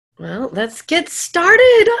Well, let's get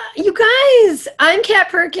started. You guys, I'm Kat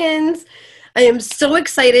Perkins. I am so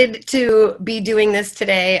excited to be doing this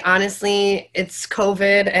today. Honestly, it's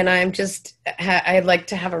COVID and I'd like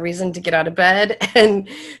to have a reason to get out of bed and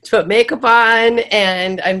to put makeup on,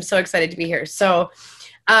 and I'm so excited to be here.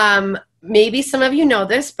 Maybe some of you know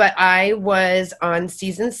this, but I was on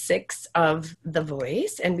season 6 of The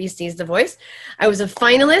Voice, NBC's The Voice. I was a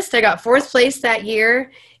finalist. I got 4th place that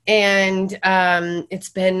year, and it's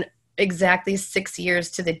been exactly 6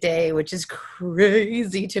 years to the day, which is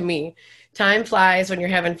crazy to me. Time flies when you're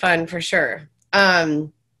having fun, for sure.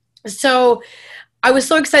 So I was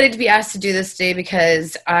so excited to be asked to do this today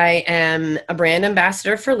because I am a brand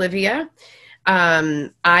ambassador for Livia.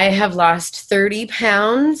 I have lost 30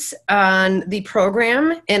 pounds on the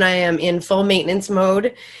program, and I am in full maintenance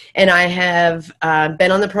mode. And I have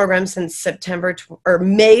been on the program since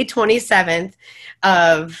May 27th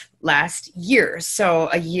of last year. So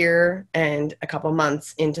a year and a couple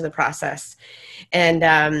months into the process. And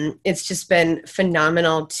it's just been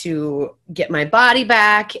phenomenal to get my body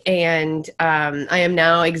back. And I am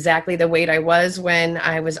now exactly the weight I was when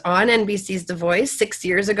I was on NBC's The Voice 6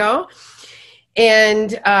 years ago.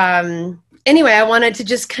 And anyway, I wanted to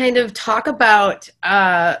just kind of talk about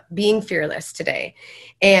being fearless today.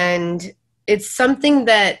 And it's something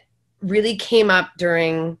that really came up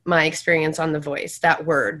during my experience on The Voice, that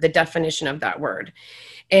word, the definition of that word.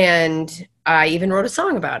 And I even wrote a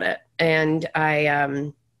song about it. And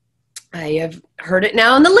I have heard it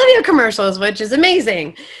now in the Livia commercials, which is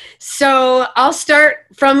amazing. So I'll start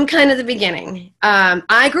from kind of the beginning.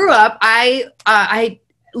 I grew up, I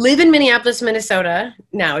live in Minneapolis, Minnesota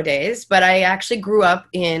nowadays, but I actually grew up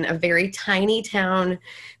in a very tiny town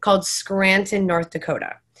called Scranton, North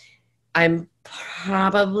Dakota. I'm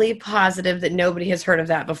probably positive that nobody has heard of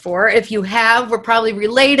that before. If you have, we're probably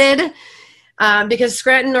related, because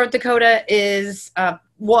Scranton, North Dakota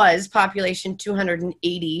was population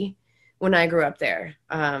 280 when I grew up there.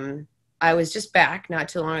 I was just back not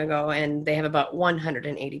too long ago, and they have about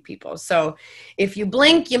 180 people. So if you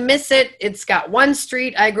blink, you miss it. It's got one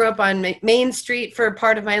street. I grew up on Main Street for a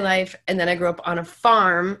part of my life, and then I grew up on a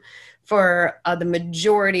farm for the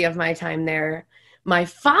majority of my time there. My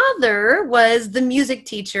father was the music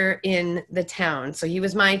teacher in the town. So he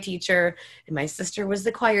was my teacher, and my sister was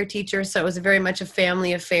the choir teacher. So it was very much a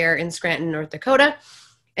family affair in Scranton, North Dakota,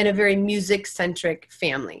 and a very music-centric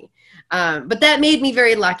family. But that made me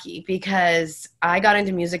very lucky because I got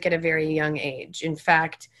into music at a very young age. In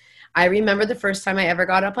fact, I remember the first time I ever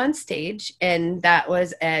got up on stage, and that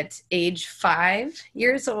was at age 5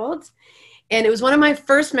 years old. And it was one of my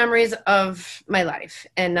first memories of my life.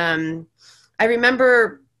 And I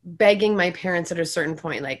remember begging my parents at a certain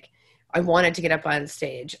point, like, I wanted to get up on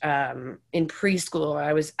stage. In preschool,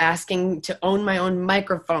 I was asking to own my own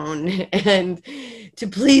microphone and to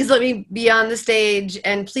please let me be on the stage,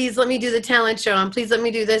 and please let me do the talent show, and please let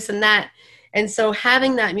me do this and that. And so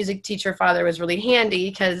having that music teacher father was really handy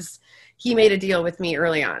because he made a deal with me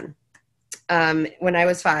early on. When I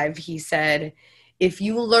was 5, he said, if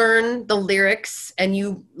you learn the lyrics and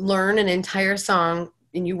you learn an entire song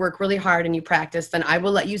and you work really hard and you practice, then I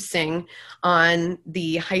will let you sing on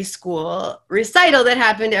the high school recital that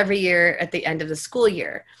happened every year at the end of the school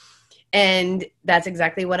year. And that's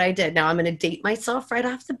exactly what I did. Now I'm going to date myself right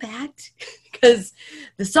off the bat because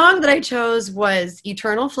the song that I chose was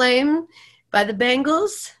Eternal Flame by the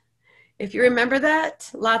Bangles. If you remember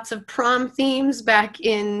that, lots of prom themes back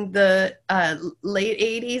in the late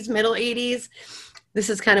 80s, middle 80s. This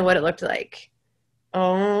is kind of what it looked like.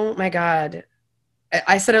 Oh my God.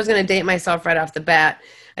 I said I was going to date myself right off the bat.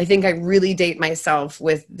 I think I really date myself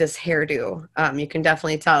with this hairdo. You can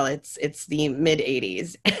definitely tell it's the mid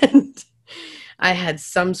 80s. And I had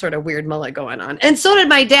some sort of weird mullet going on. And so did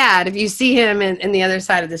my dad. If you see him in the other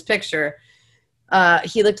side of this picture,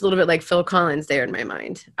 he looked a little bit like Phil Collins there in my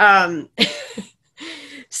mind.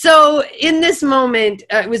 So in this moment,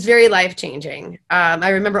 it was very life-changing. I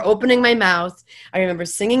remember opening my mouth. I remember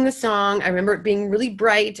singing the song. I remember it being really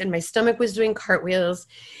bright, and my stomach was doing cartwheels.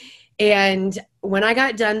 And when I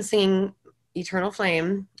got done singing Eternal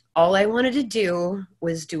Flame, all I wanted to do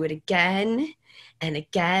was do it again and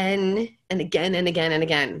again and again and again and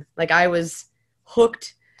again. Like I was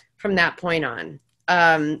hooked from that point on.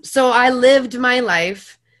 So I lived my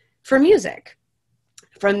life for music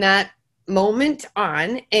from that moment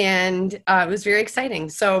on, and it was very exciting.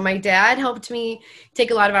 So my dad helped me take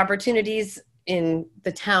a lot of opportunities in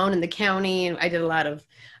the town and the county, and I did a lot of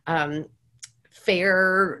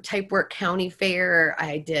fair type work, county fair.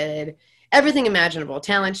 I did everything imaginable,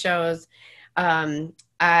 talent shows.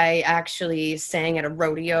 I actually sang at a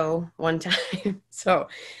rodeo one time. So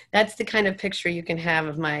that's the kind of picture you can have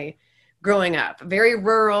of my growing up. Very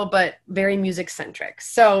rural, but very music centric.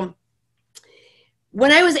 So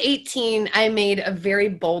when I was 18, I made a very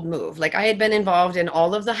bold move. Like, I had been involved in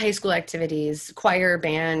all of the high school activities, choir,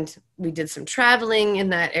 band. We did some traveling in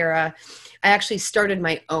that era. I actually started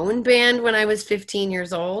my own band when I was 15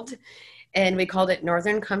 years old, and we called it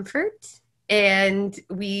Northern Comfort. And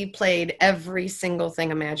we played every single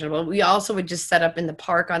thing imaginable. We also would just set up in the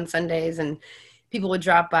park on Sundays, and people would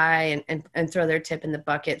drop by and throw their tip in the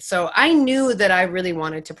bucket. So I knew that I really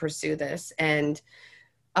wanted to pursue this. And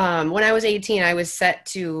when I was 18, I was set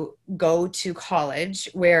to go to college,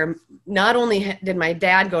 where not only did my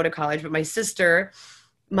dad go to college, but my sister,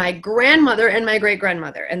 my grandmother, and my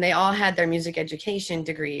great-grandmother. And they all had their music education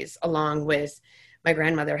degrees, along with my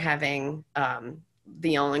grandmother having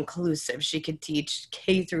the all-inclusive. She could teach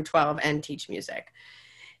K through 12 and teach music.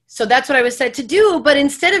 So that's what I was set to do. But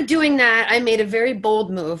instead of doing that, I made a very bold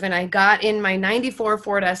move, and I got in my 94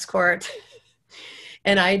 Ford Escort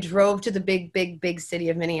and I drove to the big city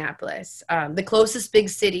of Minneapolis, the closest big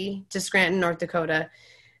city to Scranton, North Dakota.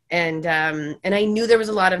 And I knew there was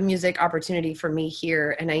a lot of music opportunity for me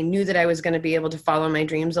here. And I knew that I was going to be able to follow my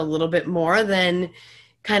dreams a little bit more than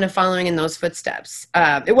kind of following in those footsteps.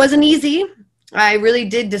 It wasn't easy. I really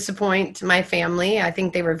did disappoint my family. I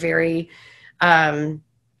think they were very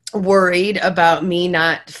worried about me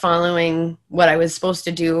not following what I was supposed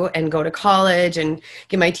to do and go to college and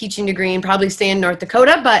get my teaching degree and probably stay in North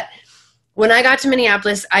Dakota. But when I got to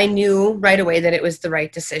Minneapolis, I knew right away that it was the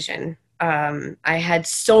right decision. I had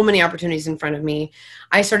so many opportunities in front of me.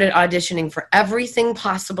 I started auditioning for everything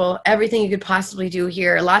possible, everything you could possibly do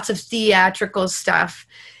here, lots of theatrical stuff.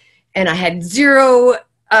 And I had zero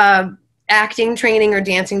acting training or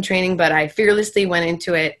dancing training, but I fearlessly went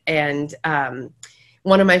into it. And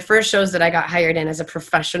one of my first shows that I got hired in as a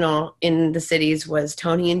professional in the cities was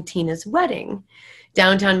Tony and Tina's Wedding,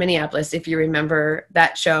 downtown Minneapolis. If you remember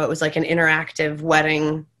that show, it was like an interactive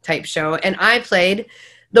wedding type show. And I played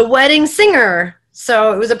the wedding singer.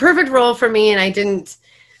 So it was a perfect role for me. And I didn't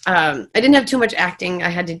have too much acting I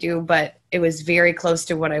had to do, but it was very close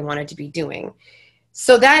to what I wanted to be doing.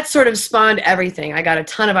 So that sort of spawned everything. I got a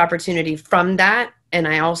ton of opportunity from that. And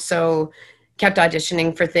I also kept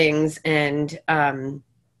auditioning for things, and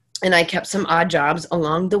I kept some odd jobs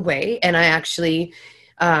along the way. And I actually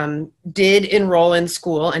did enroll in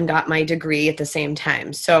school and got my degree at the same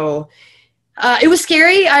time. So it was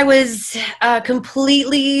scary. I was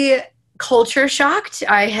completely culture shocked.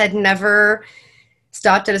 I had never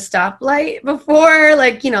stopped at a stoplight before.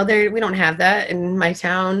 Like, we don't have that in my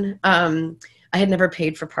town. I had never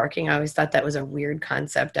paid for parking. I always thought that was a weird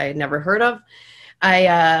concept I had never heard of.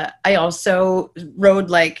 I also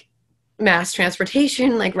rode like mass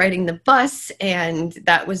transportation, like riding the bus, and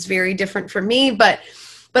that was very different for me. But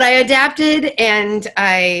I adapted, and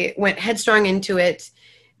I went headstrong into it,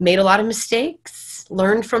 made a lot of mistakes,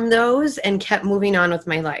 learned from those, and kept moving on with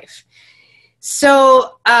my life.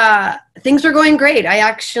 So things were going great. I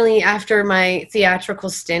actually, after my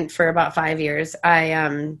theatrical stint for about 5 years,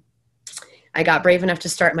 I got brave enough to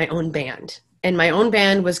start my own band. And my own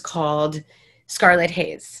band was called Scarlet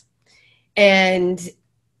Haze. And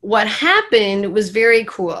what happened was very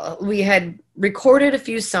cool. We had recorded a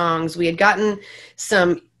few songs. We had gotten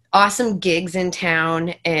some awesome gigs in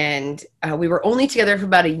town, and we were only together for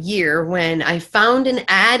about a year when I found an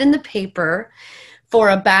ad in the paper for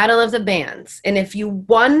a battle of the bands. And if you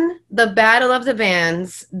won the battle of the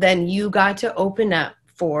bands, then you got to open up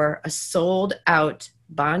for a sold out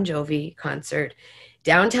Bon Jovi concert,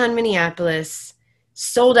 downtown Minneapolis,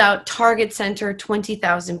 sold out, Target Center,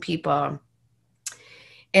 20,000 people.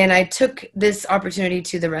 And I took this opportunity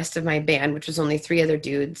to the rest of my band, which was only 3 other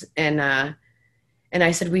dudes. And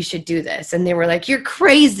I said, we should do this. And they were like, you're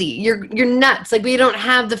crazy. You're nuts. Like, we don't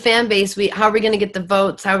have the fan base. How are we going to get the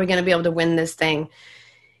votes? How are we going to be able to win this thing?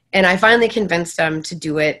 And I finally convinced them to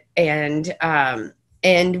do it. And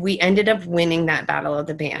we ended up winning that battle of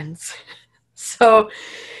the bands. So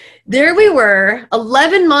there we were,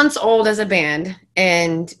 11 months old as a band,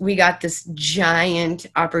 and we got this giant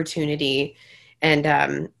opportunity,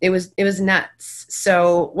 and it was nuts.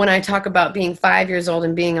 So when I talk about being 5 years old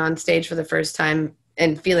and being on stage for the first time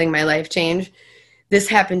and feeling my life change, this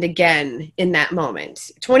happened again in that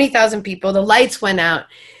moment. 20,000 people, the lights went out,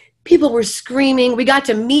 people were screaming. We got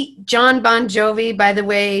to meet John Bon Jovi, by the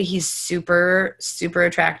way. He's super, super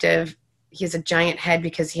attractive. He has a giant head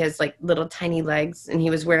because he has like little tiny legs, and he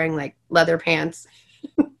was wearing like leather pants.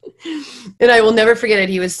 And I will never forget it.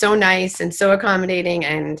 He was so nice and so accommodating.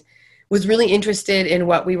 And was really interested in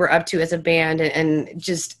what we were up to as a band, and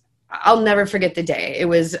just, I'll never forget the day. It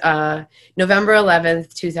was November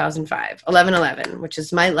 11th, 2005, 11/11, which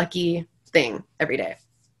is my lucky thing every day.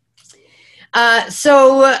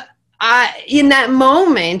 So in that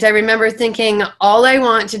moment, I remember thinking, all I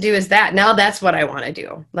want to do is that. Now that's what I want to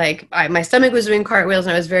do. Like, my stomach was doing cartwheels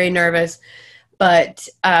and I was very nervous, but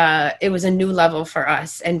it was a new level for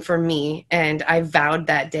us and for me. And I vowed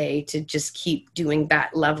that day to just keep doing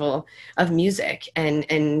that level of music and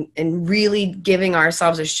really giving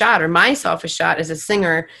ourselves a shot, or myself a shot as a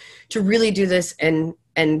singer, to really do this and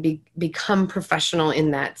become professional in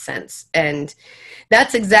that sense. And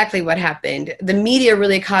that's exactly what happened. The media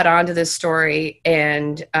really caught on to this story,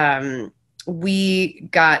 and we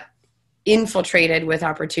got infiltrated with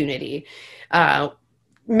opportunity.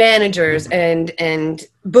 Managers and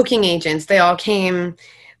booking agents, they all came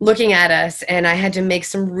looking at us, and I had to make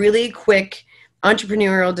some really quick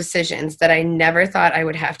entrepreneurial decisions that I never thought I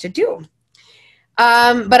would have to do.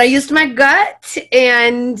 But I used my gut,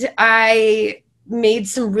 and I made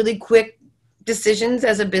some really quick decisions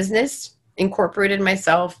as a business, incorporated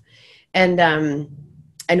myself, and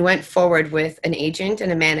went forward with an agent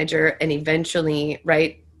and a manager, and eventually,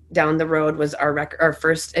 right down the road, was our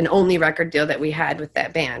first and only record deal that we had with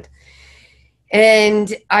that band.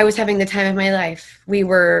 And I was having the time of my life. We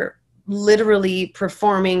were literally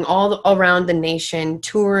performing all around the nation,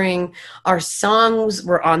 touring. Our songs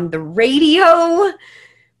were on the radio,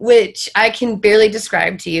 which I can barely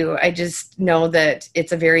describe to you. I just know that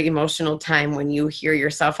it's a very emotional time when you hear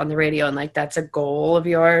yourself on the radio, and like, that's a goal of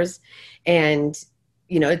yours. And,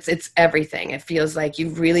 you know, it's everything. It feels like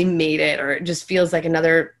you've really made it, or it just feels like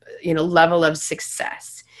another, you know, level of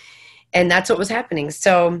success. And that's what was happening.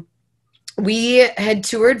 So we had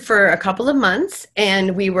toured for a couple of months,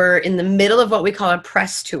 and we were in the middle of what we call a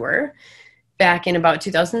press tour back in about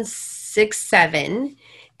 2006-07.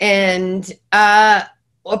 And a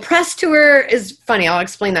press tour is funny. I'll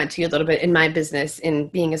explain that to you a little bit in my business, in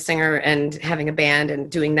being a singer and having a band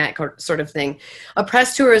and doing that sort of thing. A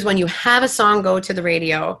press tour is when you have a song go to the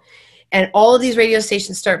radio and all of these radio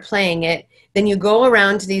stations start playing it. Then you go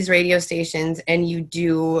around to these radio stations and you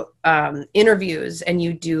do interviews, and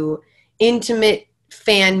you do intimate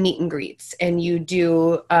fan meet and greets, and you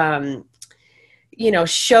do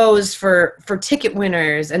shows for ticket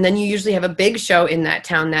winners. And then you usually have a big show in that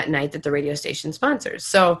town that night that the radio station sponsors.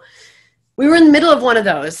 So we were in the middle of one of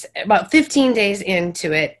those, about 15 days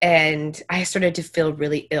into it, and I started to feel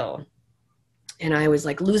really ill. And I was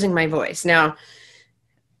like losing my voice. Now,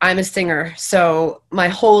 I'm a singer, so my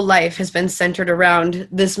whole life has been centered around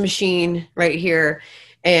this machine right here.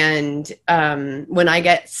 And when I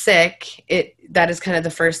get sick, that is kind of the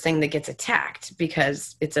first thing that gets attacked,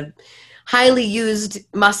 because it's a highly used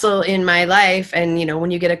muscle in my life. And, you know, when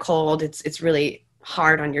you get a cold, it's really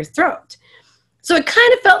hard on your throat. So it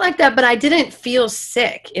kind of felt like that, but I didn't feel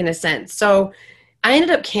sick in a sense. So I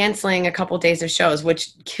ended up canceling a couple days of shows,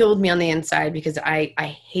 which killed me on the inside, because I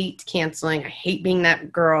hate canceling. I hate being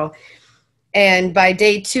that girl. And by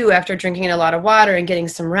day 2, after drinking a lot of water and getting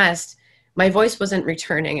some rest, my voice wasn't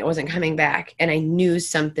returning. It wasn't coming back. And I knew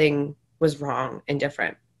something was wrong and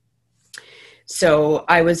different. So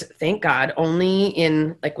I was, thank God, only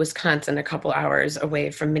in like Wisconsin, a couple hours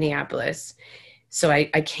away from Minneapolis. So I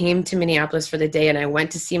came to Minneapolis for the day, and I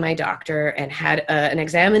went to see my doctor and had an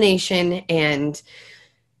examination, and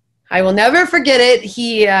I will never forget it.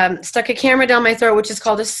 He stuck a camera down my throat, which is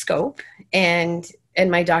called a scope, and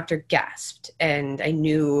my doctor gasped, and I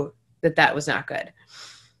knew that was not good.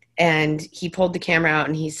 And he pulled the camera out,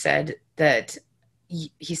 and he said,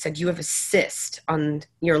 you have a cyst on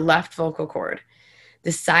your left vocal cord,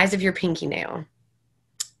 the size of your pinky nail,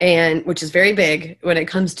 and which is very big when it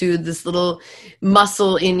comes to this little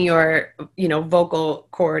muscle in your, vocal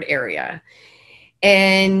cord area.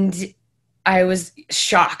 And I was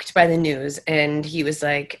shocked by the news. And he was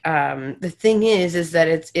like, the thing is that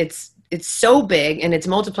it's so big and it's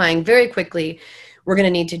multiplying very quickly. We're going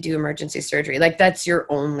to need to do emergency surgery. Like, that's your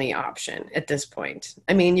only option at this point.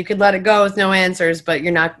 I mean, you could let it go with no answers, but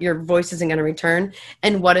your voice isn't going to return.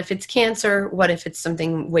 And what if it's cancer? What if it's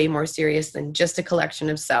something way more serious than just a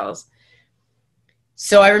collection of cells?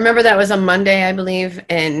 So I remember that was on Monday, I believe.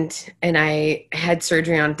 And I had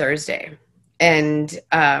surgery on Thursday, and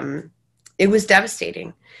it was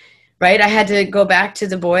devastating, right? I had to go back to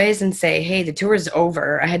the boys and say, hey, the tour is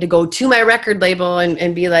over. I had to go to my record label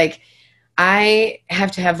and be like, I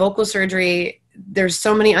have to have vocal surgery. There's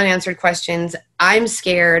so many unanswered questions. I'm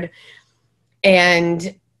scared.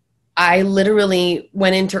 And I literally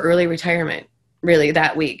went into early retirement, really,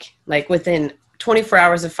 that week. Like, within 24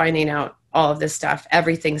 hours of finding out all of this stuff,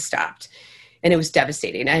 everything stopped. And it was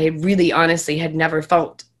devastating. I really honestly had never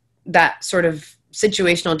felt that sort of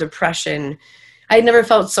situational depression. I had never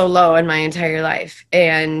felt so low in my entire life,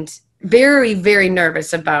 and very, very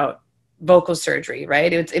nervous about vocal surgery,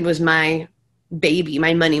 right? It was my baby,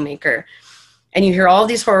 my moneymaker. And you hear all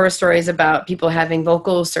these horror stories about people having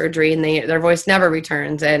vocal surgery and their voice never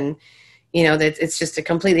returns. And, you know, that it's just a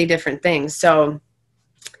completely different thing. So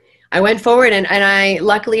I went forward, and I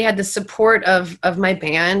luckily had the support of my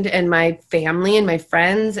band and my family and my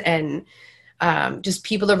friends and just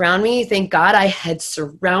people around me. Thank God I had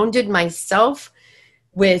surrounded myself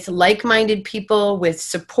with like-minded people, with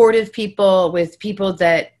supportive people, with people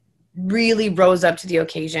that really rose up to the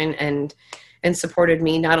occasion and supported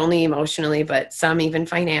me, not only emotionally, but some even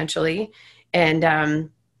financially. And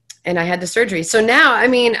I had the surgery. So now, I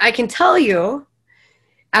mean, I can tell you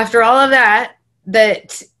after all of that,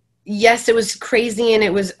 yes, it was crazy and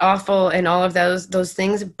it was awful and all of those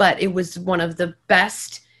things, but it was one of the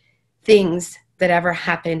best things that ever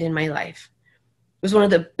happened in my life. It was one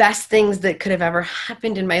of the best things that could have ever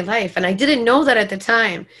happened in my life. And I didn't know that at the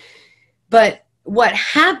time. But what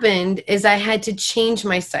happened is I had to change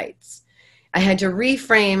my sights. I had to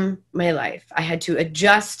reframe my life. I had to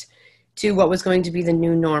adjust to what was going to be the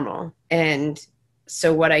new normal. And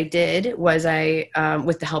so what I did was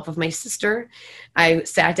with the help of my sister, I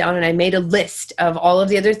sat down and I made a list of all of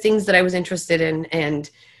the other things that I was interested in and,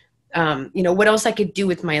 what else I could do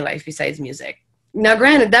with my life besides music. Now,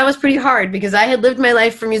 granted, that was pretty hard because I had lived my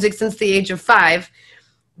life for music since the age of 5.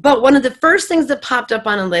 But one of the first things that popped up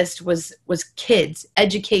on a list was kids,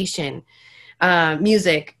 education,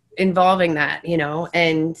 music, involving that,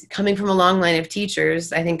 and coming from a long line of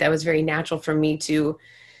teachers, I think that was very natural for me to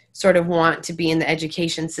sort of want to be in the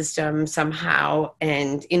education system somehow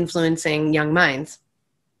and influencing young minds.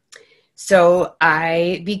 So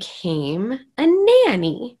I became a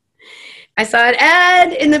nanny. I saw an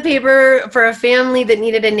ad in the paper for a family that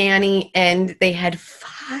needed a nanny, and they had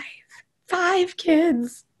five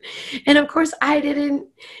kids. And of course, I didn't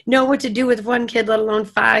know what to do with one kid, let alone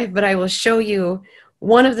 5, but I will show you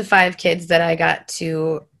one of the 5 kids that I got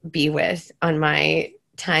to be with on my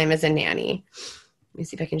time as a nanny. Let me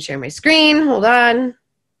see if I can share my screen. Hold on.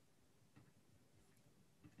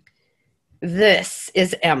 This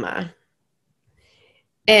is Emma.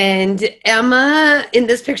 And Emma in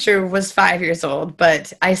this picture was 5 years old,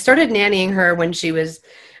 but I started nannying her when she was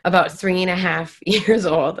about 3.5 years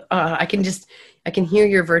old. I can hear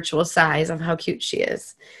your virtual sighs of how cute she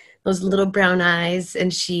is. Those little brown eyes.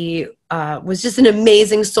 And she was just an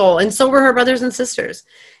amazing soul. And so were her brothers and sisters.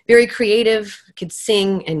 Very creative, could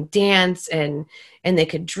sing and dance and they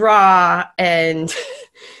could draw. And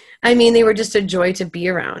I mean, they were just a joy to be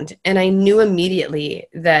around. And I knew immediately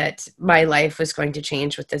that my life was going to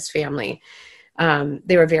change with this family.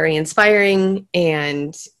 They were very inspiring,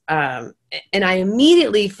 and I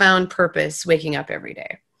immediately found purpose waking up every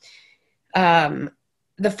day.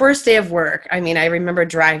 The first day of work, I mean, I remember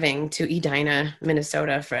driving to Edina,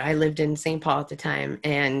 Minnesota. I lived in St. Paul at the time,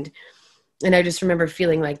 and I just remember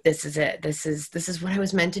feeling like this is it. This is what I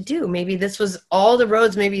was meant to do. Maybe this was all the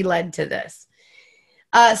roads maybe led to this.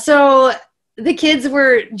 So the kids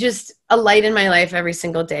were just a light in my life every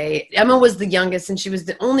single day. Emma was the youngest, and she was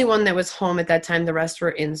the only one that was home at that time. The rest were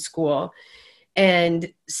in school.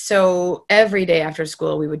 And so every day after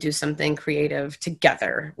school, we would do something creative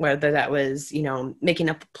together, whether that was, making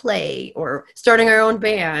up a play or starting our own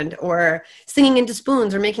band or singing into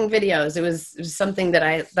spoons or making videos. It was something that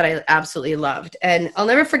I absolutely loved. And I'll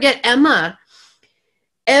never forget Emma.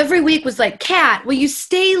 Every week was like, Kat, will you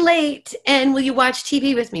stay late and will you watch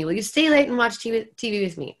TV with me? Will you stay late and watch TV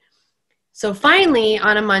with me? So finally,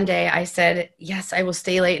 on a Monday, I said, yes, I will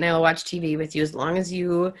stay late and I will watch TV with you as long as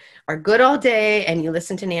you are good all day and you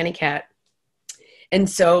listen to Nanny Kat. And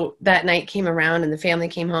so that night came around and the family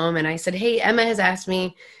came home and I said, hey, Emma has asked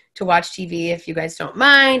me to watch TV if you guys don't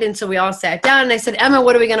mind. And so we all sat down and I said, Emma,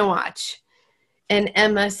 what are we going to watch? And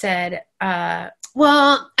Emma said,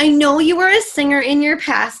 well, I know you were a singer in your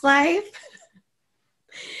past life.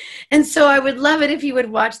 And so I would love it if you would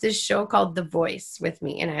watch this show called The Voice with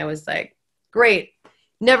me. And I was like, great.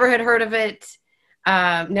 Never had heard of it.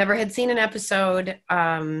 Never had seen an episode.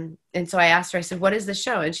 And so I asked her, I said, what is the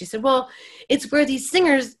show? And she said, well, it's where these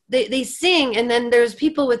singers, they sing and then there's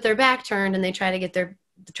people with their back turned and they try to get their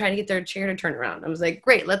chair to turn around. I was like,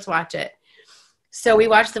 great, let's watch it. So we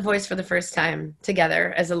watched The Voice for the first time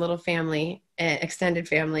together as a little family, extended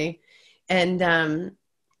family. And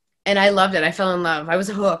I loved it. I fell in love. I was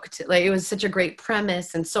hooked. Like, it was such a great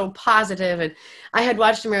premise and so positive. And I had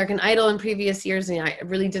watched American Idol in previous years and I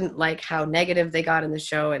really didn't like how negative they got in the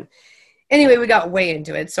show. Anyway, we got way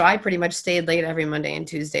into it. So I pretty much stayed late every Monday and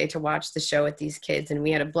Tuesday to watch the show with these kids, and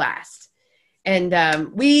we had a blast.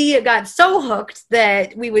 And we got so hooked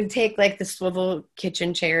that we would take like the swivel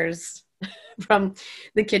kitchen chairs from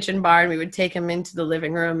the kitchen bar, and we would take them into the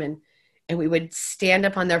living room, and we would stand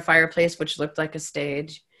up on their fireplace, which looked like a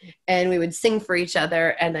stage, and we would sing for each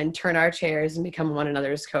other and then turn our chairs and become one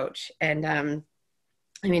another's coach. And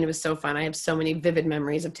I mean, it was so fun. I have so many vivid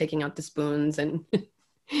memories of taking out the spoons and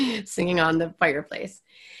singing on the fireplace.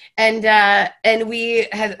 And we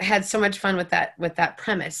had so much fun with that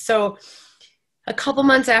premise. So a couple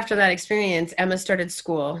months after that experience, Emma started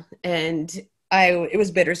school, and it was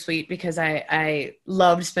bittersweet because I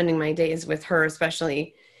loved spending my days with her,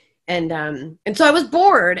 especially. And so I was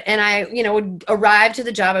bored, and I, would arrive to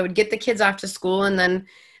the job. I would get the kids off to school, and then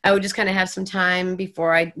I would just kind of have some time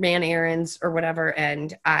before I ran errands or whatever.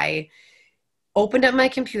 And I opened up my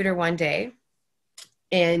computer one day,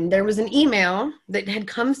 and there was an email that had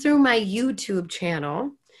come through my YouTube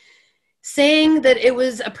channel saying that it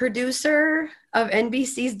was a producer of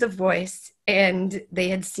NBC's The Voice, and they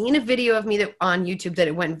had seen a video of me on YouTube that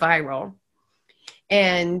it went viral,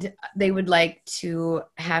 and they would like to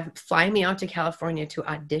fly me out to California to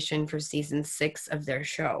audition for season 6 of their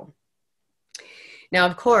show. Now,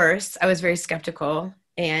 of course, I was very skeptical,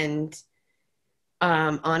 and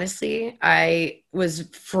honestly, I was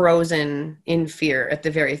frozen in fear at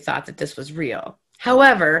the very thought that this was real.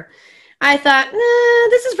 However, I thought,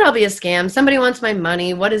 this is probably a scam. Somebody wants my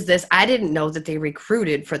money. What is this? I didn't know that they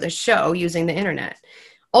recruited for the show using the internet.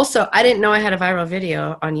 Also, I didn't know I had a viral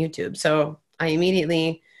video on YouTube. So I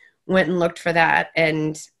immediately went and looked for that.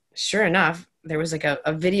 And sure enough, there was like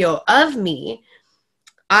a video of me.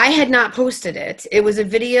 I had not posted it. It was a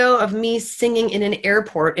video of me singing in an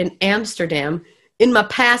airport in Amsterdam in my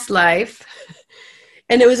past life.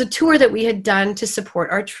 And it was a tour that we had done to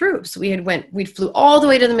support our troops. We flew all the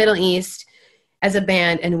way to the Middle East as a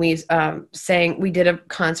band, and we did a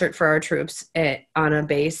concert for our troops on a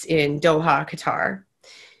base in Doha, Qatar.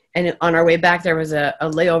 And on our way back, there was a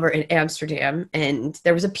layover in Amsterdam, and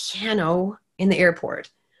there was a piano in the airport.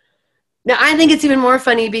 Now, I think it's even more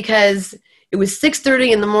funny because it was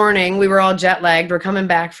 6:30 in the morning. We were all jet lagged. We're coming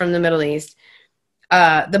back from the Middle East.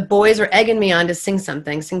 The boys were egging me on to sing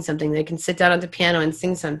something. They can sit down at the piano and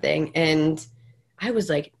sing something. And I was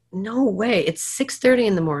like, no way. It's 6:30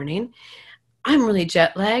 in the morning. I'm really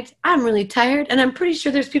jet lagged. I'm really tired. And I'm pretty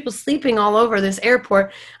sure there's people sleeping all over this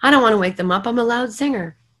airport. I don't want to wake them up. I'm a loud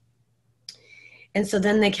singer. And so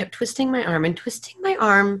then they kept twisting my arm.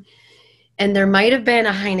 And there might have been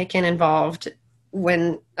a Heineken involved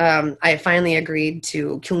when I finally agreed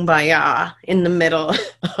to Kumbaya in the middle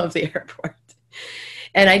of the airport.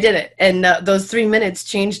 And I did it. And those 3 minutes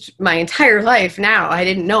changed my entire life now. I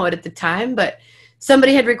didn't know it at the time, but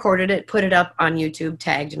somebody had recorded it, put it up on YouTube,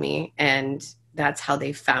 tagged me, and that's how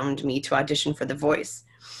they found me to audition for The Voice.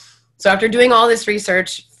 So after doing all this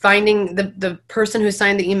research, finding the person who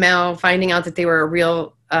signed the email, finding out that they were a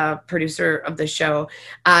real producer of the show,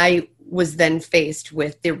 I was then faced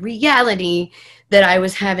with the reality that I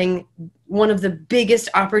was having one of the biggest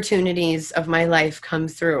opportunities of my life come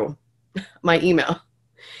through my email.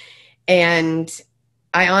 And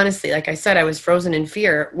I honestly, like I said, I was frozen in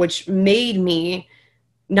fear, which made me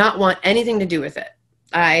not want anything to do with it.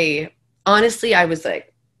 I was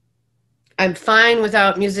like, I'm fine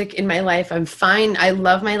without music in my life. I'm fine. I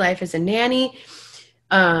love my life as a nanny.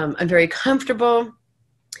 I'm very comfortable.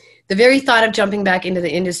 The very thought of jumping back into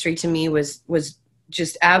the industry to me was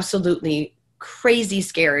just absolutely crazy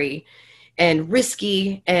scary and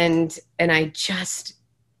risky. And I just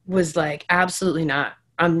was like, absolutely not.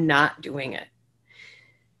 I'm not doing it.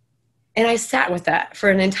 And I sat with that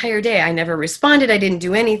for an entire day. I never responded. I didn't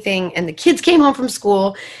do anything. And the kids came home from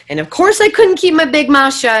school. And of course I couldn't keep my big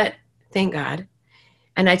mouth shut. Thank God.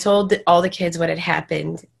 And I told all the kids what had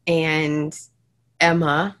happened. And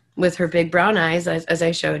Emma, with her big brown eyes, as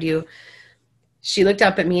I showed you, she looked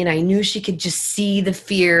up at me, and I knew she could just see the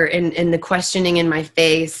fear and the questioning in my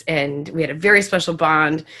face. And we had a very special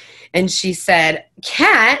bond. And she said,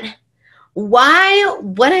 Kat, why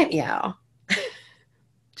wouldn't you?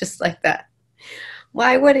 Just like that.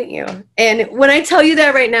 Why wouldn't you? And when I tell you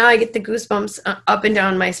that right now, I get the goosebumps up and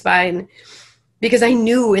down my spine, because I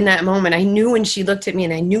knew in that moment, I knew when she looked at me,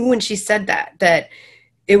 and I knew when she said that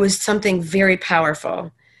it was something very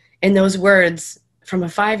powerful. And those words from a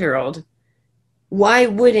 5-year-old, why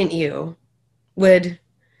wouldn't you, would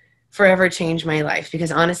forever change my life.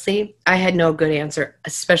 Because honestly, I had no good answer,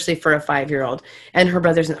 especially for a 5-year-old and her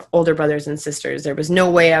brothers and older brothers and sisters. There was no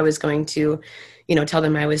way I was going to, tell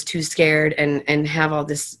them I was too scared and have all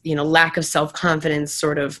this, lack of self-confidence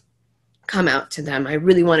sort of come out to them. I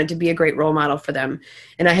really wanted to be a great role model for them.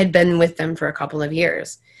 And I had been with them for a couple of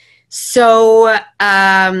years. So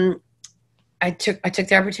I took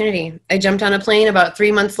the opportunity. I jumped on a plane about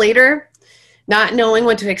 3 months later, not knowing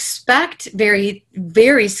what to expect, very,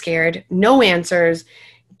 very scared, no answers,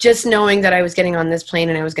 just knowing that I was getting on this plane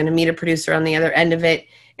and I was going to meet a producer on the other end of it,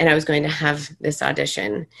 and I was going to have this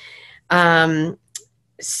audition.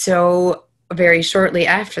 So very shortly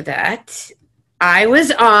after that, I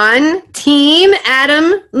was on Team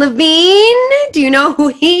Adam Levine. Do you know who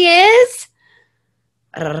he is?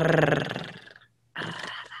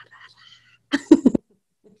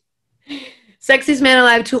 Sexiest Man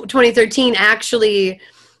Alive 2013 actually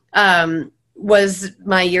was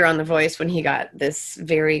my year on The Voice when he got this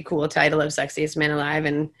very cool title of Sexiest Man Alive.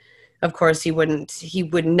 And of course he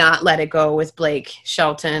would not let it go with Blake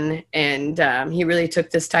Shelton. And he really took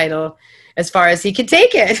this title as far as he could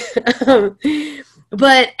take it.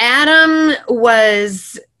 But Adam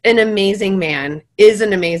was an amazing man, is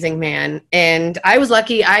an amazing man. And I was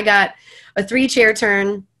lucky. I got a 3-chair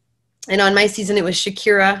turn. And on my season, it was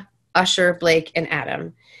Shakira, Usher, Blake, and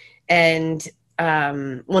Adam. And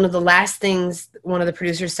one of the last things one of the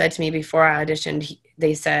producers said to me before I auditioned,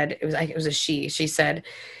 they said, it was a she said,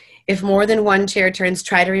 if more than one chair turns,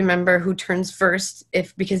 try to remember who turns first,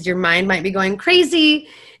 because your mind might be going crazy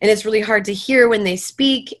and it's really hard to hear when they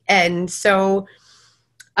speak. And so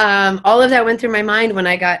all of that went through my mind when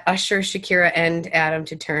I got Usher, Shakira, and Adam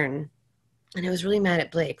to turn. And I was really mad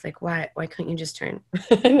at Blake. Like, why couldn't you just turn?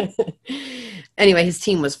 Anyway, his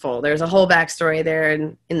team was full. There's a whole backstory there.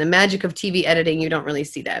 And in the magic of TV editing, you don't really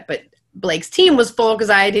see that. But Blake's team was full because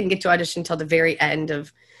I didn't get to audition until the very end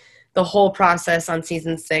of the whole process on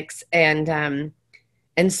season 6. And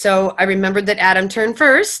so I remembered that Adam turned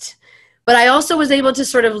first. But I also was able to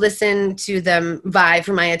sort of listen to them vie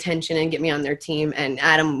for my attention and get me on their team. And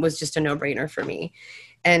Adam was just a no-brainer for me.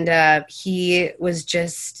 And he was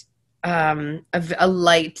just a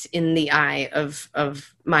light in the eye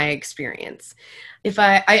of my experience. If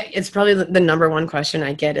it's probably the number one question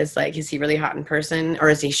I get is like, is he really hot in person or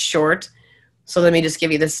is he short? So let me just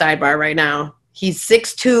give you this sidebar right now. He's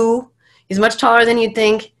 6'2". He's much taller than you'd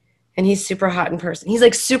think. And he's super hot in person. He's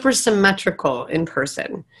like super symmetrical in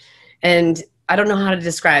person. And I don't know how to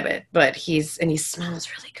describe it, but he smells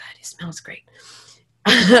really good. He smells great.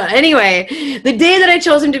 Anyway, the day that I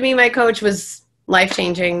chose him to be my coach was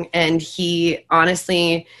life-changing, and he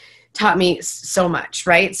honestly taught me so much,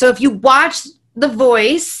 right? So if you watch The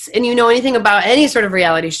Voice and you know anything about any sort of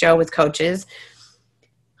reality show with coaches,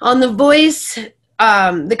 on The Voice,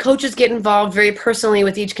 the coaches get involved very personally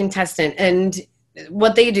with each contestant. And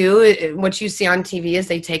what they do, what you see on TV, is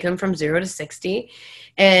they take them from 0 to 60.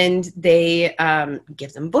 And they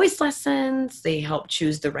give them voice lessons. They help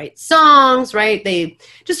choose the right songs, right? They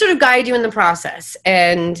just sort of guide you in the process.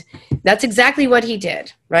 And that's exactly what he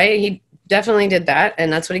did, right? He definitely did that.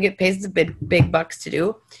 And that's what he gets paid the big bucks to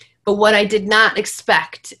do. But what I did not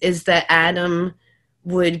expect is that Adam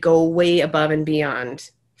would go way above and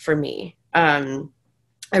beyond for me. I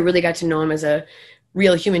really got to know him as a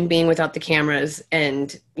real human being without the cameras,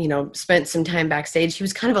 and, spent some time backstage. He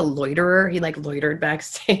was kind of a loiterer. He loitered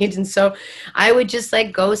backstage. And so I would just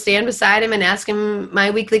go stand beside him and ask him my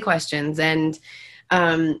weekly questions. And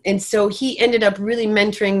so he ended up really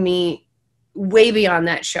mentoring me way beyond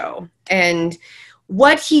that show. And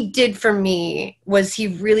what he did for me was he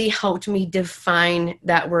really helped me define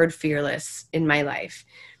that word fearless in my life.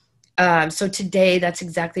 So today, that's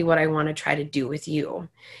exactly what I want to try to do with you,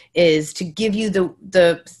 is to give you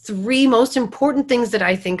the 3 most important things that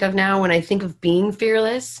I think of now when I think of being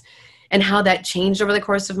fearless, and how that changed over the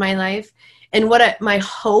course of my life. And my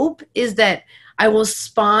hope is that I will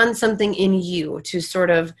spawn something in you to sort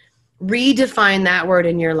of redefine that word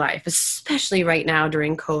in your life, especially right now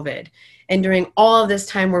during COVID and during all of this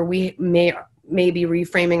time where we may be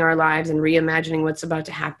reframing our lives and reimagining what's about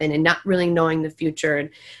to happen and not really knowing the future and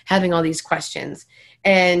having all these questions.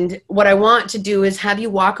 And what I want to do is have you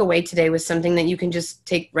walk away today with something that you can just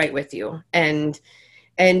take right with you and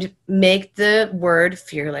make the word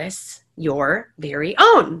fearless your very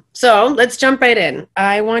own. So let's jump right in.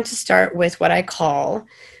 I want to start with what I call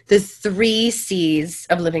the 3 C's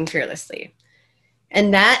of living fearlessly.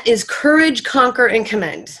 And that is courage, conquer, and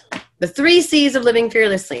commend. The 3 C's of living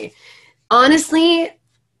fearlessly. Honestly,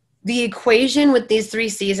 the equation with these 3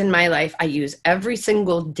 C's in my life, I use every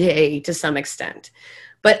single day to some extent.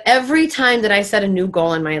 But every time that I set a new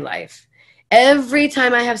goal in my life, every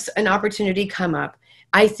time I have an opportunity come up,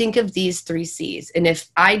 I think of these 3 C's. And if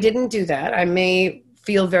I didn't do that, I may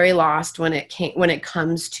feel very lost when it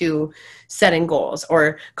comes to setting goals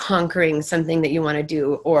or conquering something that you want to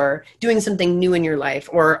do or doing something new in your life,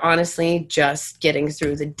 or honestly just getting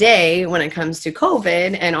through the day when it comes to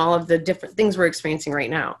COVID and all of the different things we're experiencing right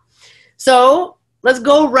now. So let's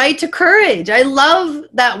go right to courage. I love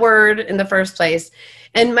that word in the first place.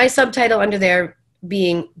 And my subtitle under there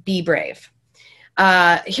being be brave.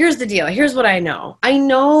 Here's the deal. Here's what I know. I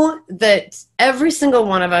know that every single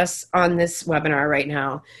one of us on this webinar right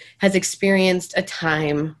now has experienced a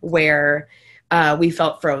time where we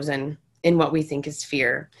felt frozen in what we think is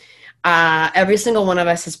fear. Every single one of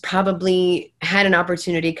us has probably had an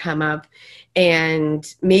opportunity come up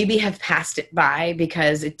and maybe have passed it by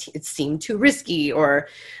because it seemed too risky, or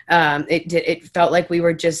it felt like we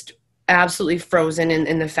were just absolutely frozen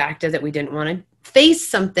in the fact that we didn't want to face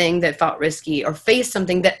something that felt risky or face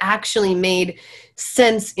something that actually made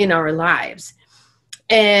sense in our lives.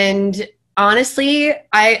 And honestly,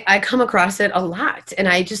 I come across it a lot, and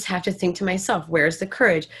I just have to think to myself, where's the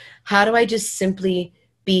courage? How do I just simply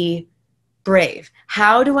be brave?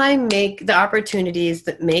 How do I make the opportunities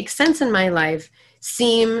that make sense in my life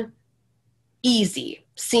seem easy,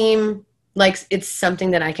 seem like it's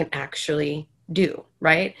something that I can actually do,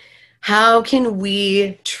 right? How can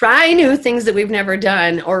we try new things that we've never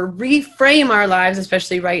done, or reframe our lives,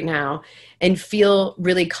 especially right now, and feel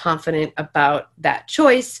really confident about that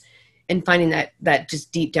choice and finding that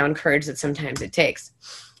just deep down courage that sometimes it takes.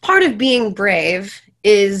 Part of being brave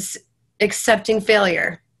is accepting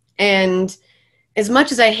failure. And as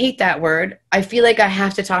much as I hate that word, I feel like I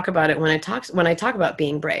have to talk about it when I talk about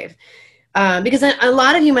being brave. Because a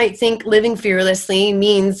lot of you might think living fearlessly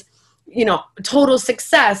means, total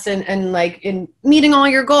success and like in meeting all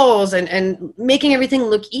your goals and making everything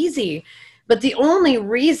look easy. But the only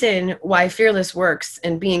reason why fearless works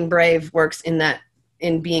and being brave works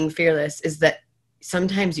in being fearless is that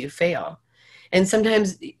sometimes you fail, and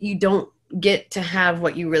sometimes you don't get to have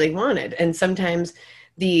what you really wanted, and sometimes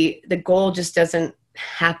the goal just doesn't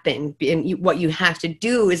happen. And what you have to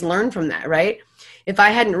do is learn from that, right? If I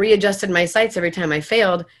hadn't readjusted my sights every time I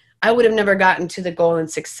failed, I would have never gotten to the goal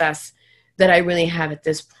and success that I really have at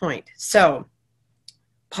this point. So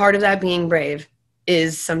part of that being brave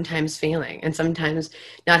is sometimes failing and sometimes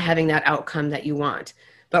not having that outcome that you want.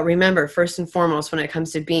 But remember, first and foremost, when it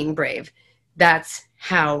comes to being brave, that's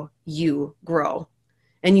how you grow.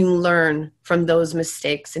 And you learn from those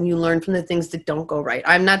mistakes, and you learn from the things that don't go right.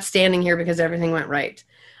 I'm not standing here because everything went right.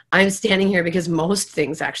 I'm standing here because most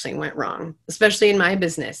things actually went wrong, especially in my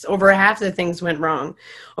business. Over half the things went wrong.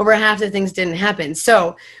 Over half the things didn't happen.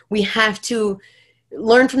 So we have to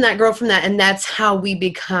learn from that, grow from that, and that's how we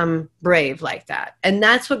become brave like that. And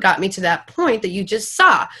that's what got me to that point that you just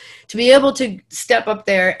saw, to be able to step up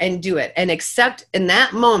there and do it and accept in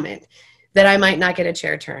that moment that I might not get a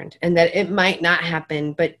chair turned and that it might not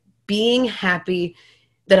happen, but being happy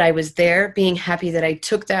that I was there, being happy that I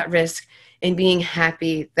took that risk, and being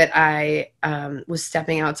happy that I was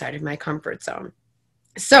stepping outside of my comfort zone.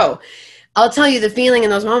 So I'll tell you, the feeling in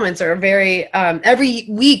those moments are very, every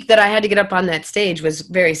week that I had to get up on that stage was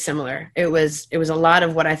very similar. It was a lot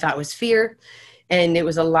of what I thought was fear, and it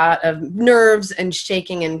was a lot of nerves and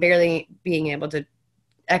shaking and barely being able to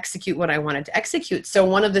execute what I wanted to execute. So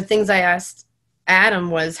one of the things I asked Adam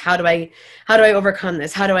was, how do I overcome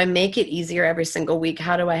this? How do I make it easier every single week?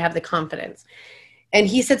 How do I have the confidence? And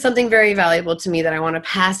he said something very valuable to me that I want to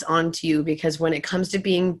pass on to you, because when it comes to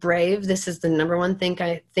being brave, this is the number one thing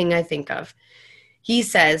I think of. He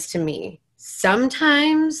says to me,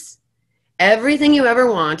 sometimes everything you ever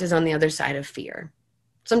want is on the other side of fear.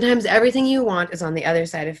 Sometimes everything you want is on the other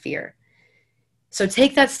side of fear. So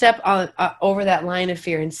take that step over that line of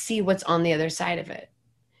fear and see what's on the other side of it.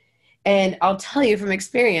 And I'll tell you from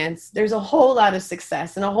experience, there's a whole lot of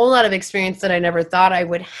success and a whole lot of experience that I never thought I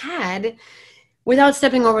would had without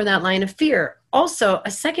stepping over that line of fear. Also, a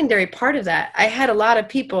secondary part of that, I had a lot of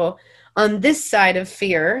people on this side of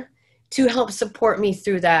fear to help support me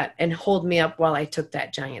through that and hold me up while I took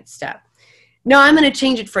that giant step. Now, I'm going to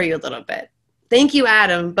change it for you a little bit. Thank you,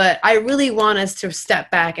 Adam, but I really want us to step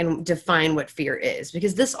back and define what fear is,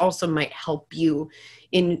 because this also might help you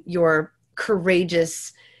in your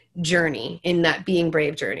courageous journey, in that being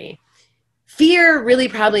brave journey. Fear really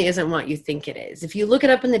probably isn't what you think it is. If you look it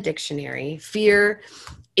up in the dictionary, fear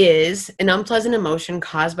is an unpleasant emotion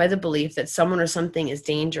caused by the belief that someone or something is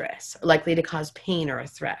dangerous, or likely to cause pain or a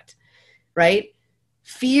threat, right?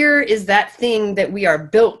 Fear is that thing that we are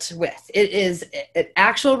built with. It is an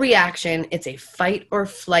actual reaction. It's a fight or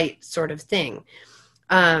flight sort of thing.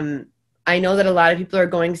 I know that a lot of people are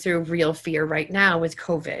going through real fear right now with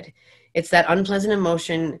COVID. It's that unpleasant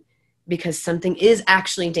emotion because something is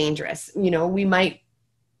actually dangerous. You know, we might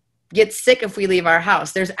get sick if we leave our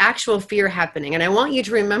house. There's actual fear happening. And I want you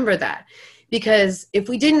to remember that, because if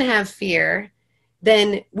we didn't have fear,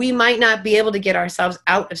 then we might not be able to get ourselves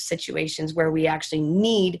out of situations where we actually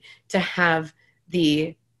need to have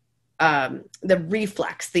the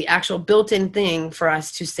reflex, the actual built-in thing for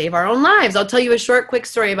us to save our own lives. I'll tell you a short, quick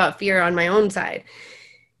story about fear on my own side.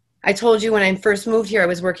 I told you when I first moved here, I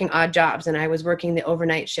was working odd jobs, and I was working the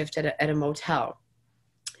overnight shift at a motel.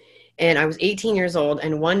 And I was 18 years old,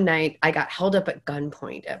 and one night I got held up at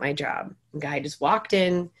gunpoint at my job. The guy just walked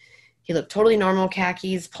in. He looked totally normal,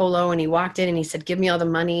 khakis, polo, and he walked in and he said, "Give me all the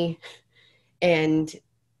money." And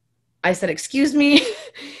I said, "Excuse me."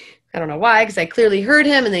 I don't know why, because I clearly heard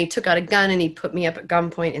him, and then he took out a gun and he put me up at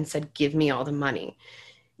gunpoint and said, "Give me all the money."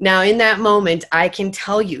 Now, in that moment, I can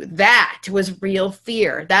tell you that was real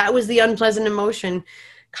fear. That was the unpleasant emotion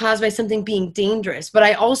caused by something being dangerous. But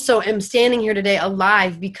I also am standing here today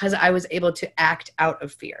alive because I was able to act out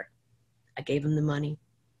of fear. I gave him the money.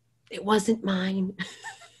 It wasn't mine.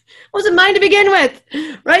 It wasn't mine to begin with,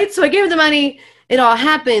 right? So I gave him the money. It all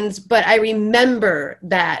happens, but I remember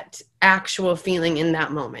that actual feeling in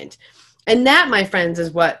that moment. And that, my friends, is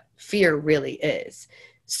what fear really is.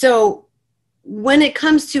 So when it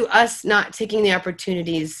comes to us not taking the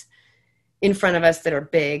opportunities in front of us that are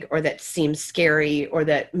big or that seem scary or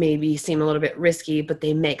that maybe seem a little bit risky, but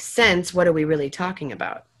they make sense, what are we really talking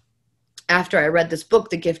about? After I read this book,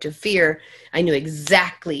 The Gift of Fear, I knew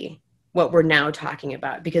exactly what we're now talking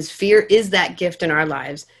about, because fear is that gift in our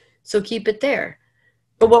lives. So keep it there.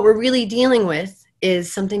 But what we're really dealing with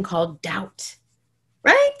is something called doubt,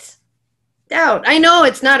 right? Doubt. I know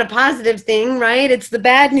it's not a positive thing, right? It's the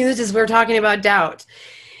bad news is we're talking about doubt.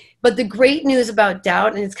 But the great news about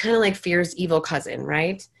doubt, and it's kind of like fear's evil cousin,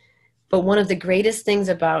 right? But one of the greatest things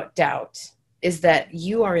about doubt is that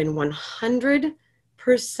you are in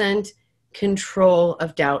 100% control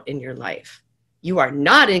of doubt in your life. You are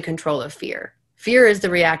not in control of fear. Fear is the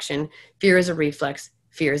reaction. Fear is a reflex.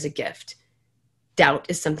 Fear is a gift. Doubt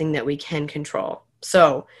is something that we can control.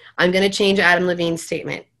 So I'm going to change Adam Levine's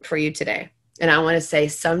statement for you today. And I want to say,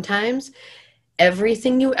 sometimes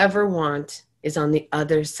everything you ever want is on the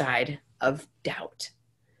other side of doubt.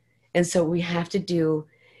 And so what we have to do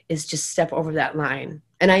is just step over that line.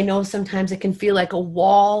 And I know sometimes it can feel like a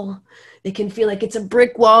wall. It can feel like it's a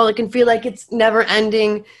brick wall. It can feel like it's never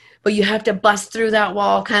ending. But you have to bust through that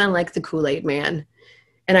wall, kind of like the Kool-Aid man.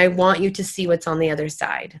 And I want you to see what's on the other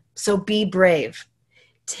side. So be brave.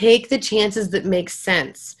 Take the chances that make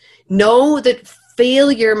sense. Know that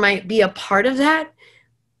failure might be a part of that,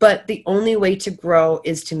 but the only way to grow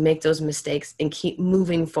is to make those mistakes and keep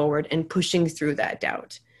moving forward and pushing through that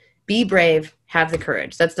doubt. Be brave, have the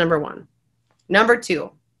courage. That's number one. Number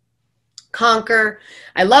two, conquer.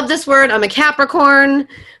 I love this word. I'm a Capricorn,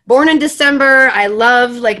 born in December. I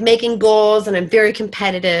love making goals, and I'm very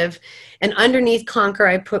competitive. And underneath conquer,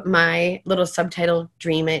 I put my little subtitle,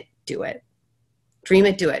 dream it, do it. Dream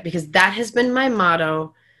it, do it, because that has been my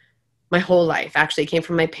motto my whole life. Actually, it came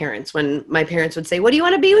from my parents. When my parents would say, "What do you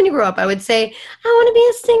want to be when you grow up?" I would say, "I want to be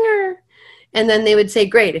a singer." And then they would say,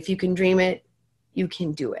 "Great, if you can dream it, you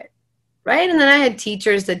can do it." Right? And then I had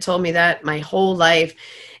teachers that told me that my whole life.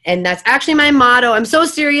 And that's actually my motto. I'm so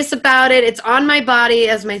serious about it. It's on my body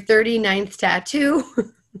as my 39th tattoo.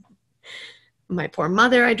 My poor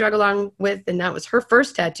mother I drug along with, and that was her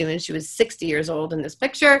first tattoo, and she was 60 years old in this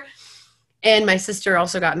picture. And my sister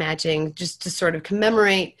also got matching, just to sort of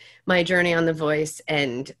commemorate my journey on The Voice,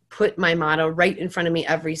 and put my motto right in front of me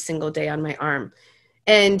every single day on my arm.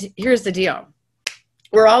 And here's the deal.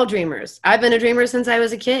 We're all dreamers. I've been a dreamer since I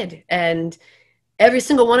was a kid. And every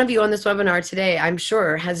single one of you on this webinar today, I'm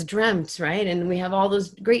sure, has dreamt, right? And we have all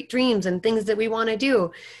those great dreams and things that we want to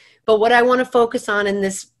do. But what I want to focus on in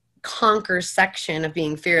this conquer section of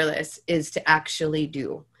being fearless is to actually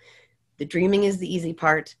do. The dreaming is the easy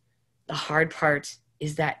part. The hard part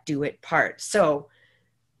is that do it part. So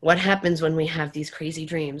what happens when we have these crazy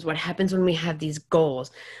dreams? What happens when we have these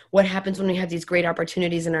goals? What happens when we have these great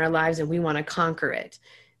opportunities in our lives and we want to conquer it?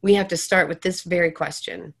 We have to start with this very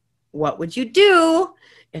question. What would you do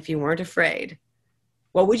if you weren't afraid?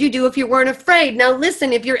 What would you do if you weren't afraid? Now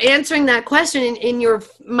listen, if you're answering that question in your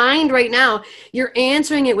mind right now, you're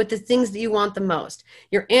answering it with the things that you want the most.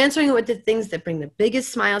 You're answering it with the things that bring the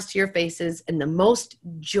biggest smiles to your faces and the most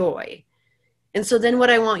joy. And so then what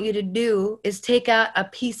I want you to do is take out a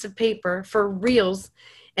piece of paper for reals,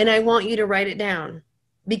 and I want you to write it down.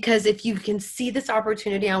 Because if you can see this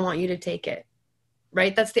opportunity, I want you to take it,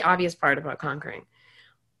 right? That's the obvious part about conquering.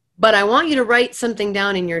 But I want you to write something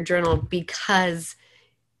down in your journal, because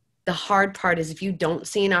the hard part is if you don't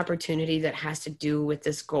see an opportunity that has to do with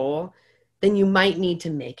this goal, then you might need to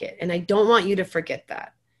make it. And I don't want you to forget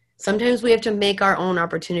that. Sometimes we have to make our own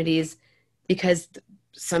opportunities because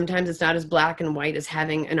sometimes it's not as black and white as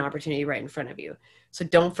having an opportunity right in front of you. So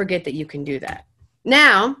don't forget that you can do that.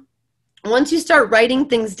 Now, once you start writing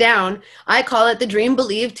things down, I call it the dream,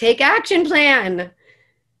 believe, take action plan.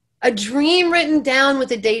 A dream written down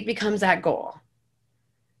with a date becomes that goal.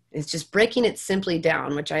 It's just breaking it simply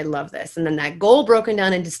down, which I love this. And then that goal broken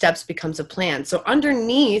down into steps becomes a plan. So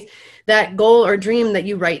underneath that goal or dream that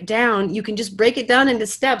you write down, you can just break it down into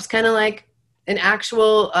steps, kind of like an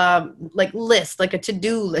actual like list, like a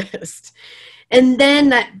to-do list. And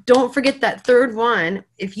then don't forget that third one.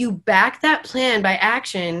 If you back that plan by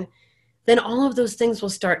action, then all of those things will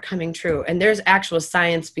start coming true. And there's actual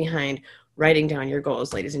science behind writing down your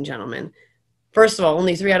goals, ladies and gentlemen. First of all,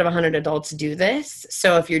 only 3 out of 100 adults do this.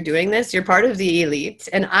 So if you're doing this, you're part of the elite.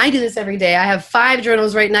 And I do this every day. I have 5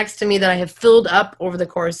 journals right next to me that I have filled up over the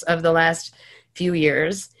course of the last few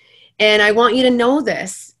years. And I want you to know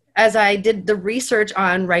this. As I did the research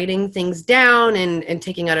on writing things down and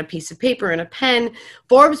taking out a piece of paper and a pen,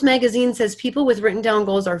 Forbes magazine says people with written down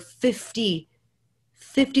goals are 50%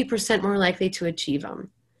 more likely to achieve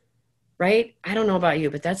them, right? I don't know about you,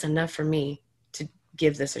 but that's enough for me to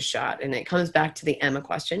give this a shot. And it comes back to the Emma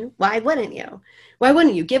question. Why wouldn't you? Why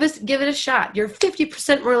wouldn't you? Give it a shot. You're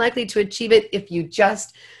 50% more likely to achieve it if you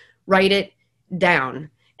just write it down.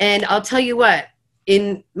 And I'll tell you what,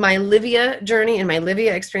 in my Livia journey and my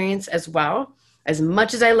Livia experience as well, as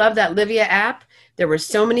much as I love that Livia app, there were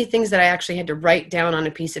so many things that I actually had to write down on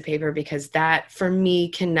a piece of paper because that, for me,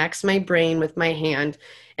 connects my brain with my hand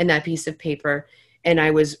and that piece of paper. And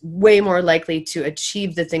I was way more likely to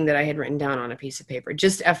achieve the thing that I had written down on a piece of paper.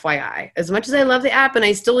 Just FYI. As much as I love the app, and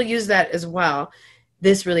I still use that as well,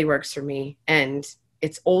 this really works for me. And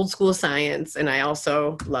it's old school science, and I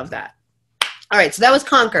also love that. All right, so that was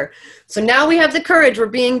conquer. So now we have the courage. We're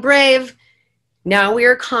being brave. Now we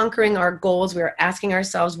are conquering our goals. We are asking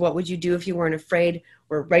ourselves, what would you do if you weren't afraid?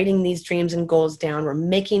 We're writing these dreams and goals down. We're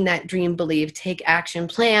making that dream believe, take action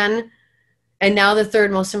plan. And now the third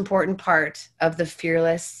most important part of the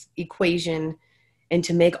fearless equation, and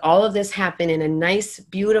to make all of this happen in a nice,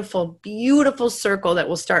 beautiful, beautiful circle that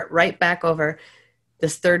will start right back over,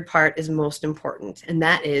 this third part is most important, and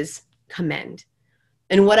that is commend.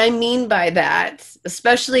 And what I mean by that,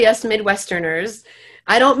 especially us Midwesterners,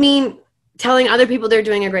 I don't mean telling other people they're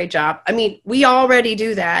doing a great job. I mean, we already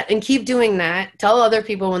do that and keep doing that. Tell other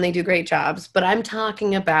people when they do great jobs. But I'm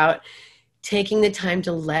talking about taking the time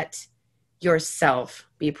to let yourself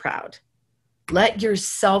be proud. Let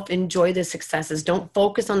yourself enjoy the successes. Don't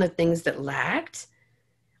focus on the things that lacked.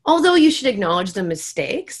 Although you should acknowledge the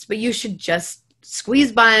mistakes, but you should just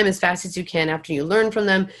squeeze by them as fast as you can after you learn from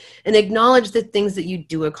them and acknowledge the things that you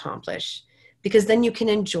do accomplish, because then you can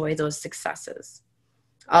enjoy those successes.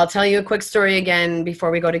 I'll tell you a quick story again before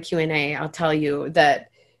we go to Q&A. I'll tell you that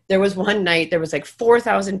there was one night, there was like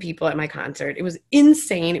 4,000 people at my concert. It was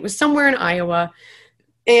insane. It was somewhere in Iowa.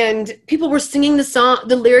 And people were singing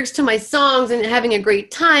the lyrics to my songs and having a great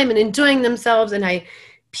time and enjoying themselves. And I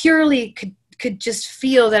purely could just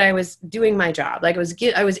feel that I was doing my job. Like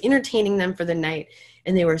I was entertaining them for the night,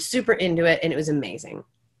 and they were super into it, and it was amazing.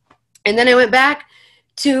 And then I went back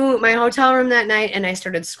to my hotel room that night, and I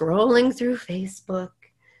started scrolling through Facebook.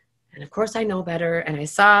 And of course I know better. And I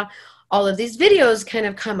saw all of these videos kind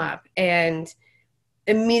of come up, and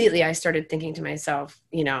immediately I started thinking to myself,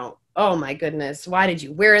 oh my goodness, why did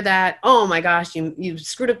you wear that? Oh my gosh, you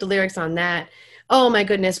screwed up the lyrics on that. Oh my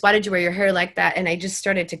goodness, why did you wear your hair like that? And I just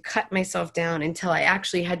started to cut myself down until I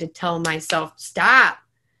actually had to tell myself, stop.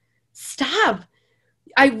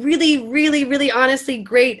 I really, really, really honestly,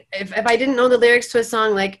 great. If I didn't know the lyrics to a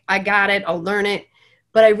song, like I got it, I'll learn it.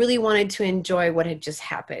 But I really wanted to enjoy what had just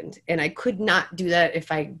happened. And I could not do that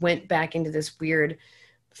if I went back into this weird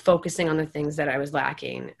focusing on the things that I was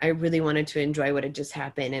lacking. I really wanted to enjoy what had just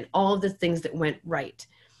happened and all of the things that went right.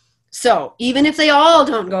 So even if they all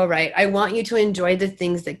don't go right, I want you to enjoy the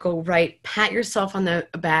things that go right. Pat yourself on the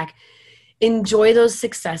back, enjoy those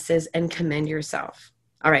successes, and commend yourself.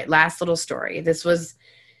 All right, last little story. This was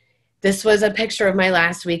a picture of my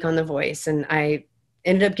last week on The Voice, and I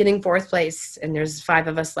ended up getting 4th place, and there's 5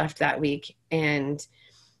 of us left that week. And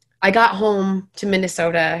I got home to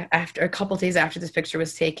Minnesota after a couple days after this picture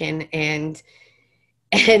was taken, and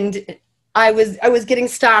I was getting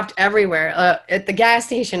stopped everywhere, at the gas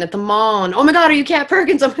station, at the mall, and oh my God, are you Kat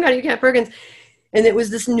Perkins? Oh my God, are you Kat Perkins? And it was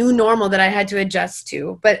this new normal that I had to adjust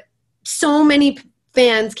to. But so many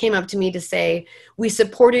fans came up to me to say, we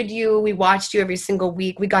supported you. We watched you every single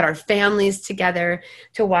week. We got our families together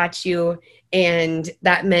to watch you. And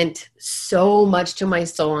that meant so much to my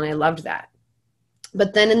soul. And I loved that.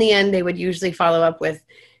 But then in the end, they would usually follow up with,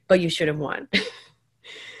 but you should have won.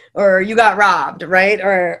 Or you got robbed, right?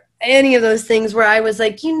 Or any of those things where I was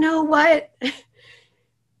like, you know what?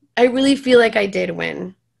 I really feel like I did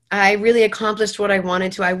win. I really accomplished what I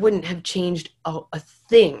wanted to. I wouldn't have changed a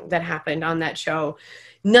thing that happened on that show.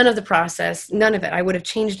 None of the process, none of it. I would have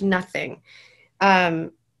changed nothing.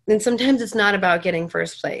 And sometimes it's not about getting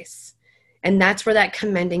first place. And that's where that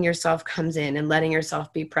commending yourself comes in and letting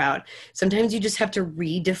yourself be proud. Sometimes you just have to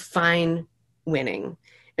redefine winning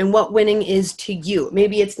and what winning is to you.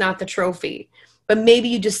 Maybe it's not the trophy, but maybe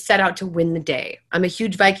you just set out to win the day. I'm a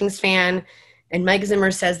huge Vikings fan. And Mike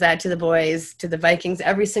Zimmer says that to the boys, to the Vikings,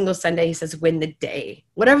 every single Sunday. He says, win the day,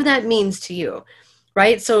 whatever that means to you,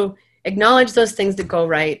 right? So acknowledge those things that go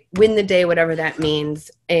right, win the day, whatever that means.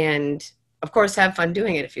 And of course, have fun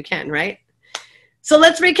doing it if you can, right? So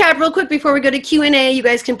let's recap real quick before we go to Q&A. You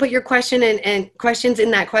guys can put your question and questions in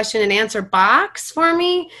that question and answer box for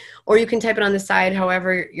me, or you can type it on the side,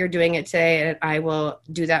 however you're doing it today. And I will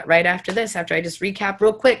do that right after this, after I just recap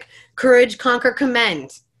real quick. Courage, conquer,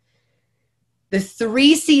 commend. The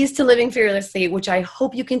 3 C's to living fearlessly, which I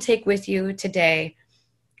hope you can take with you today.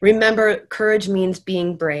 Remember, courage means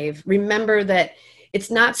being brave. Remember that it's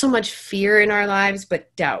not so much fear in our lives,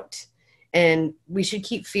 but doubt. And we should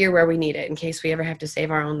keep fear where we need it in case we ever have to save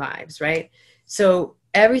our own lives, right? So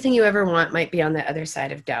everything you ever want might be on the other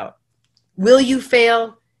side of doubt. Will you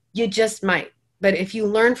fail? You just might. But if you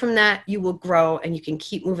learn from that, you will grow and you can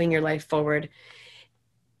keep moving your life forward.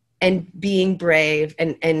 And being brave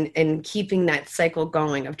and keeping that cycle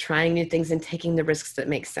going of trying new things and taking the risks that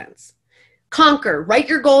make sense. Conquer, write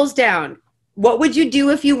your goals down. What would you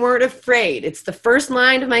do if you weren't afraid? It's the first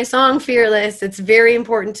line of my song, Fearless. It's very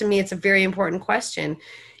important to me. It's a very important question.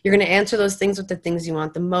 You're going to answer those things with the things you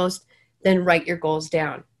want the most, then write your goals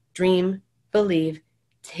down. Dream, believe,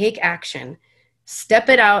 take action. Step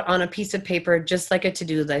it out on a piece of paper, just like a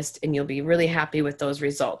to-do list, and you'll be really happy with those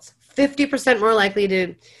results. 50% more likely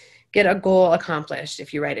to get a goal accomplished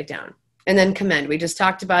if you write it down. And then commend. We just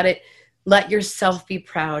talked about it. Let yourself be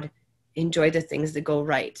proud. Enjoy the things that go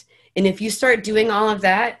right. And if you start doing all of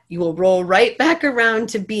that, you will roll right back around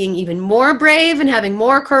to being even more brave and having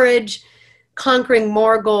more courage, conquering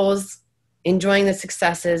more goals, enjoying the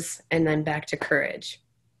successes, and then back to courage.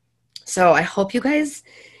 So I hope you guys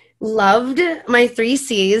loved my 3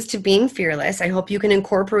 C's to being fearless. I hope you can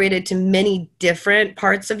incorporate it to many different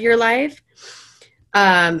parts of your life.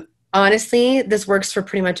 Honestly, this works for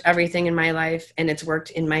pretty much everything in my life, and it's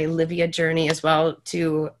worked in my Livia journey as well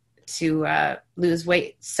to lose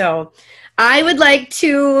weight. So I would like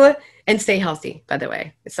to, and stay healthy, by the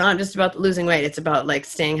way. It's not just about losing weight. It's about like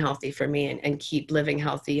staying healthy for me and keep living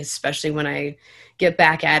healthy, especially when I get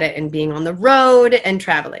back at it and being on the road and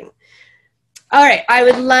traveling. All right. I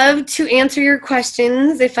would love to answer your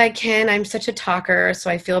questions if I can. I'm such a talker, so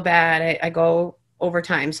I feel bad. I go over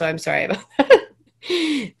time, so I'm sorry about that.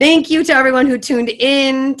 Thank you to everyone who tuned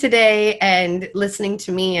in today and listening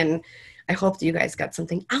to me, and I hope that you guys got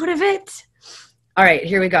something out of it. All right,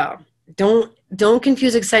 here we go. Don't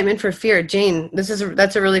confuse excitement for fear. Jane,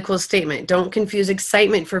 that's a really cool statement. Don't confuse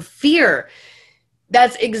excitement for fear.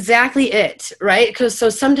 That's exactly it, right? Because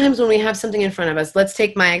so sometimes when we have something in front of us, let's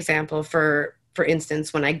take my example for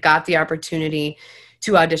instance, when I got the opportunity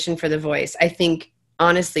to audition for The Voice, I think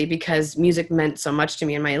honestly, because music meant so much to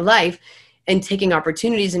me in my life, and taking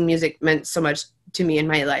opportunities in music meant so much to me in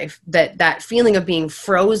my life, that feeling of being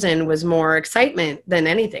frozen was more excitement than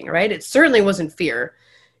anything, right? It certainly wasn't fear.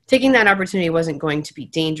 Taking that opportunity wasn't going to be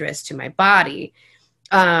dangerous to my body.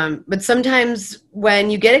 But sometimes when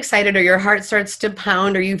you get excited or your heart starts to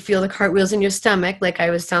pound or you feel the cartwheels in your stomach, like I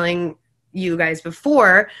was telling you guys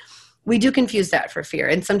before, we do confuse that for fear.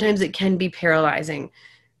 And sometimes it can be paralyzing.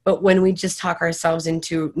 But when we just talk ourselves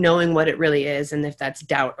into knowing what it really is, and if that's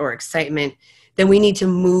doubt or excitement, then we need to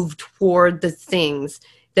move toward the things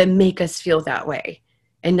that make us feel that way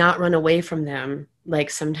and not run away from them like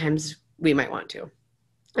sometimes we might want to.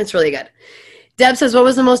 That's really good. Deb says, what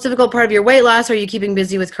was the most difficult part of your weight loss? Or are you keeping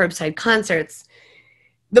busy with curbside concerts?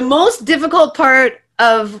 The most difficult part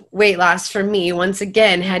of weight loss for me, once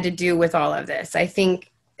again, had to do with all of this. I think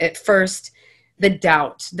at first, the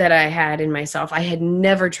doubt that I had in myself. I had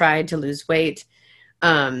never tried to lose weight.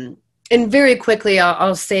 And very quickly,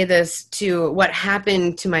 I'll say this too. What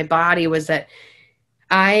happened to my body was that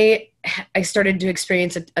I started to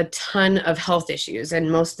experience a ton of health issues,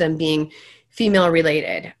 and most of them being female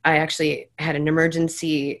related. I actually had an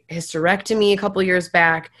emergency hysterectomy a couple years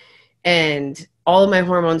back, and all of my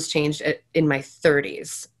hormones changed in my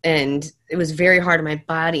 30s, and it was very hard on my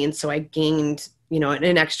body. And so I gained,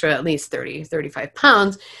 an extra at least 30, 35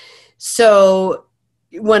 pounds. So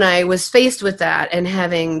when I was faced with that and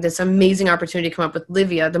having this amazing opportunity to come up with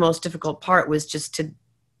Livia, the most difficult part was just to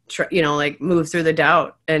move through the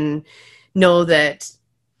doubt and know that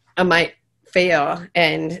I might fail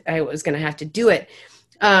and I was going to have to do it.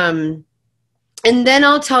 And then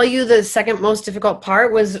I'll tell you the second most difficult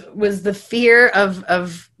part was the fear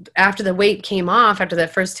of after the weight came off, after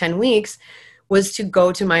that first 10 weeks, was to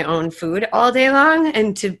go to my own food all day long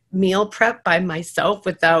and to meal prep by myself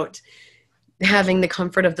without having the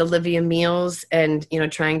comfort of the Livia meals and,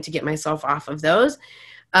 trying to get myself off of those.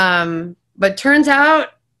 But turns out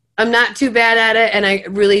I'm not too bad at it. And I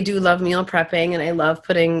really do love meal prepping, and I love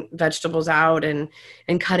putting vegetables out and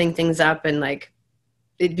cutting things up. And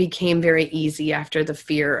it became very easy after the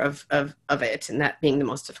fear of it, and that being the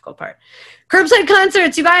most difficult part. Curbside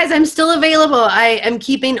concerts, you guys, I'm still available. I am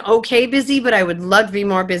keeping okay busy, but I would love to be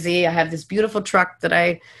more busy. I have this beautiful truck that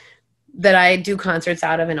I do concerts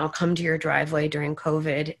out of, and I'll come to your driveway during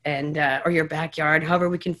COVID and or your backyard, however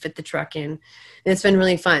we can fit the truck in. And it's been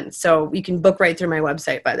really fun. So you can book right through my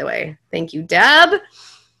website, by the way. Thank you, Deb.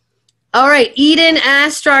 All right. Eden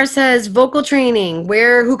Astrar says, vocal training.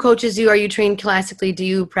 Who coaches you? Are you trained classically? Do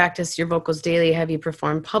you practice your vocals daily? Have you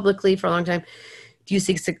performed publicly for a long time? Do you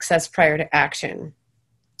seek success prior to action?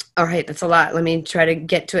 All right. That's a lot. Let me try to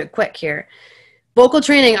get to it quick here. Vocal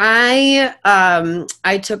training.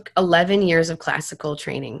 I took 11 years of classical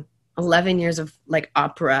training, 11 years of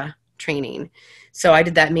opera training. So I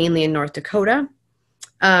did that mainly in North Dakota.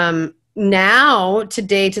 Now, to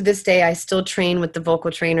this day, I still train with the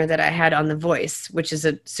vocal trainer that I had on The Voice, which is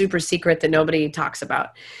a super secret that nobody talks about.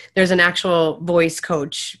 There's an actual voice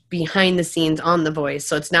coach behind the scenes on The Voice.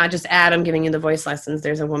 So it's not just Adam giving you the voice lessons.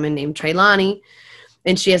 There's a woman named Trailani,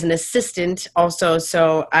 and she has an assistant also.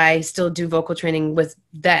 So I still do vocal training with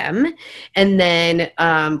them. And then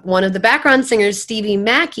one of the background singers, Stevie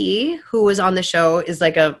Mackey, who was on the show, is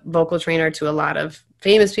a vocal trainer to a lot of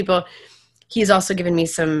famous people. He's also given me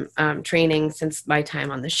some training since my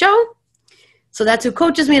time on the show. So that's who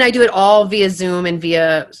coaches me, and I do it all via Zoom and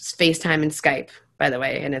via FaceTime and Skype, by the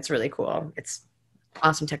way, and it's really cool. It's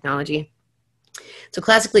awesome technology. So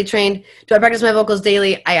classically trained. Do I practice my vocals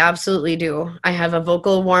daily? I absolutely do. I have a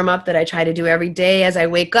vocal warm-up that I try to do every day as I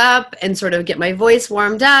wake up and sort of get my voice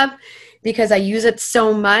warmed up, because I use it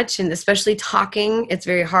so much, and especially talking, it's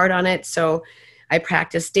very hard on it. So I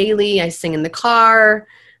practice daily. I sing in the car.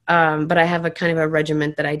 But I have a kind of a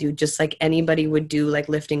regiment that I do just like anybody would do, like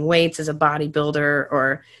lifting weights as a bodybuilder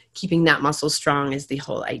or keeping that muscle strong is the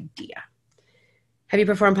whole idea. Have you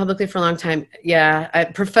performed publicly for a long time?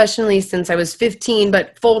 Yeah, professionally since I was 15,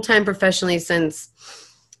 but full-time professionally since,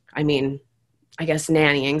 I guess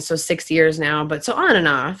nannying. So 6 years now, but so on and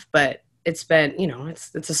off. But it's been,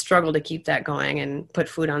 it's a struggle to keep that going and put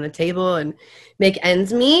food on the table and make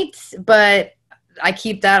ends meet. But I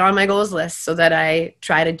keep that on my goals list so that I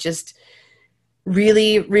try to just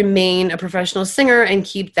really remain a professional singer and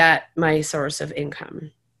keep that my source of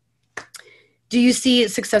income. Do you see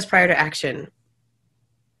success prior to action?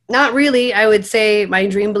 Not really. I would say my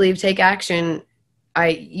dream, believe, take action.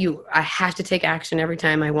 I have to take action every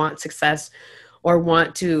time I want success or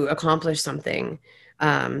want to accomplish something.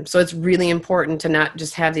 So it's really important to not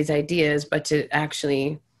just have these ideas, but to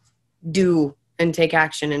actually do and take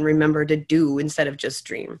action and remember to do instead of just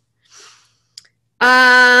dream.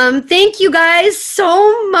 Thank you guys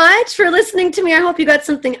so much for listening to me. I hope you got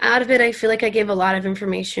something out of it. I feel like I gave a lot of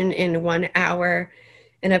information in 1 hour.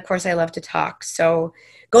 And of course, I love to talk. So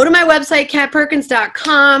go to my website,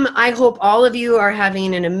 katperkins.com. I hope all of you are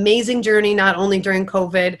having an amazing journey, not only during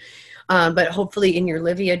COVID, but hopefully in your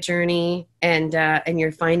Livia journey, and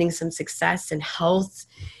you're finding some success and health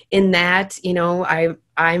in that.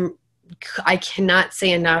 I cannot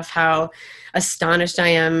say enough how astonished I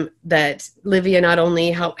am that Livia not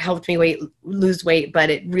only helped me lose weight, but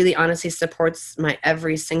it really honestly supports my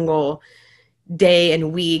every single day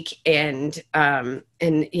and week. And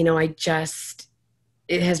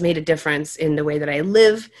it has made a difference in the way that I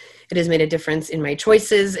live. It has made a difference in my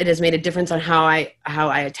choices. It has made a difference on how I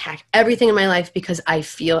attack everything in my life, because I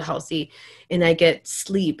feel healthy and I get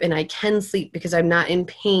sleep, and I can sleep because I'm not in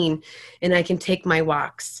pain, and I can take my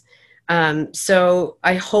walks. So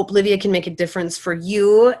I hope Livia can make a difference for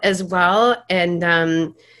you as well. And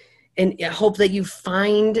I hope that you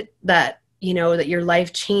find that, that your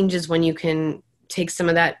life changes when you can take some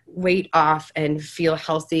of that weight off and feel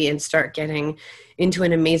healthy and start getting into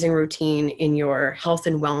an amazing routine in your health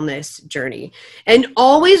and wellness journey. And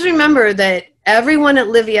always remember that everyone at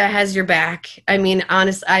Livia has your back. I mean,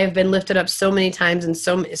 honest, I have been lifted up so many times in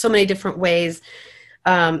so many different ways.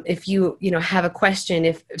 If you have a question,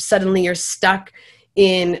 if suddenly you're stuck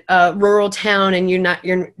in a rural town and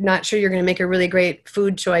you're not sure you're going to make a really great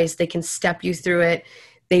food choice, they can step you through it.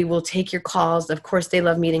 They will take your calls. Of course, they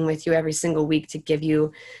love meeting with you every single week to give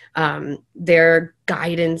you their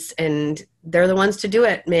guidance, and they're the ones to do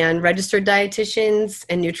it, man. Registered dietitians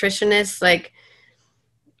and nutritionists, like,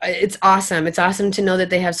 it's awesome. It's awesome to know that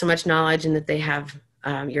they have so much knowledge and that they have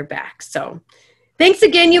your back. So thanks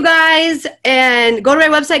again, you guys. And go to my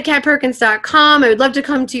website, katperkins.com. I would love to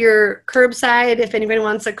come to your curbside if anybody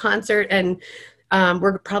wants a concert. And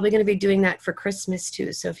we're probably going to be doing that for Christmas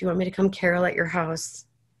too. So if you want me to come carol at your house,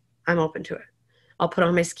 I'm open to it. I'll put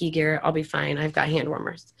on my ski gear. I'll be fine. I've got hand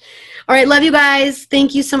warmers. All right. Love you guys.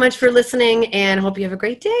 Thank you so much for listening, and I hope you have a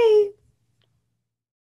great day.